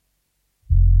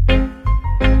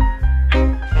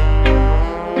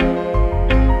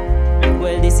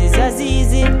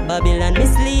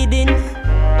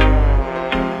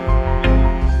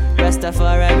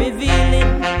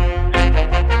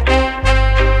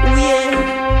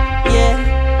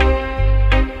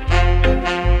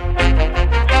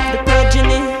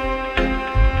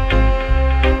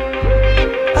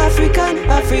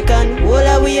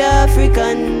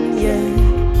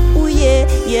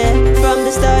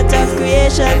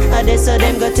and that's how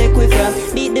them go take we from.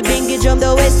 Beat the bingy drum,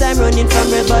 the west I'm running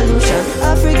from revolution.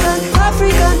 African,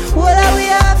 African, what are we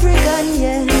African,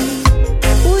 yeah.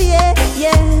 Ooh yeah,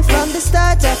 yeah, from the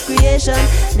start of creation,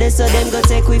 that's how them go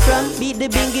take we from. Beat the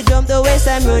bingy drum, the west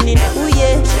I'm running. Ooh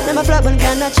yeah, them a flap and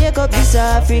cannot shake up this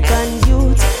African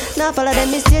youth. Now follow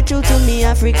them, me stay true to me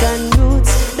African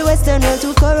roots. The western world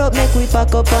too corrupt, make we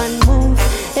pack up and move.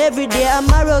 Every day a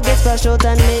marrow gets flashed out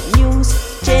and make news.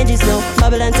 Changes now,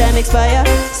 Babylon time expire.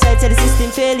 Sight of the system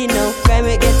failing now, crime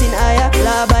rate getting higher.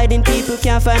 Law abiding people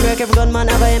can't find work, every gunman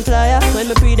have an employer. When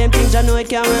me pre them things I know it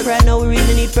can't work right now, we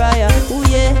really need prior. Ooh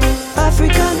yeah,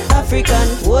 African, African,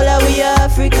 all are we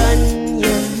African,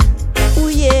 yeah. Ooh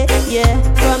yeah, yeah,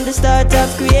 from the start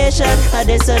of creation, and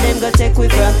that's how them go take we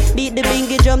from. Beat the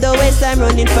bingy drum, the west I'm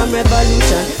running from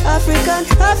revolution. African,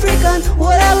 African, all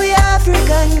are we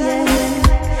African,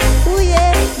 yeah. Ooh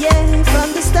yeah, yeah,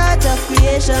 from the start of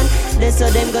creation, that's how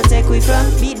them go take we from.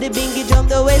 Beat the bingy drum,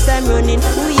 the west I'm running.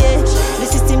 Ooh yeah, the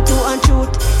system too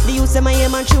untruth. The youth say my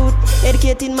aim and shoot,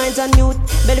 educating minds and youth.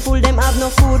 Belly full them have no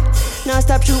food. Now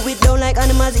stop shoot with down like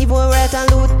animals, even when right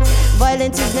and loot.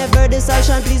 Violence is never the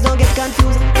solution, please don't get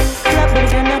confused. Clap but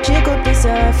cannot shake up this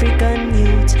African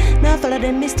youth. Now follow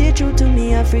them, me stay true to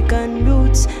me African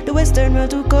roots. The western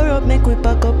world too corrupt, make we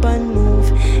pack up and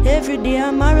move. Every day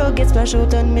a marrow gets splashed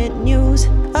out and made news.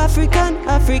 African,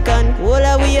 African, all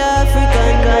are we African.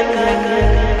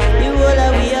 You all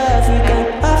are we African.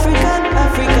 African,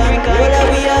 African, all are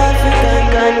we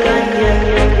African.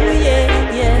 Ooh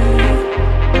yeah, yeah.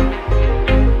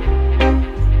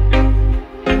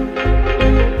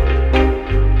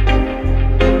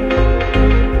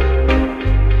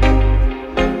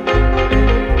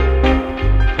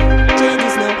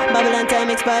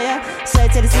 Expire.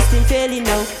 Sight of the system failing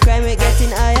now, crime rate getting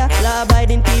higher. Law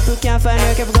abiding people can't find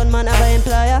work, every gunman have an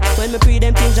employer. When me pre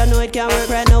them things I know it can't work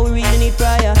right now, we really need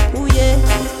prior. Ooh yeah,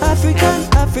 African,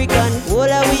 African,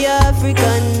 all are we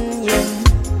African,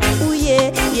 yeah. Ooh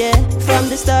yeah, yeah, from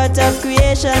the start of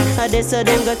creation, and that's how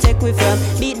them go take we from.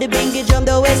 Beat the bingy drum,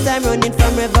 the west I'm running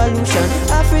from revolution.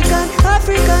 African,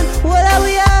 African, all are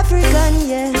we African,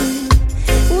 yeah.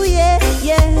 Ooh yeah,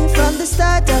 yeah, from the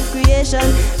start of creation,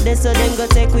 that's how them go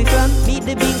take we from. Beat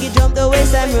the bingy drum, the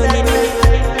west I'm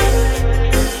running.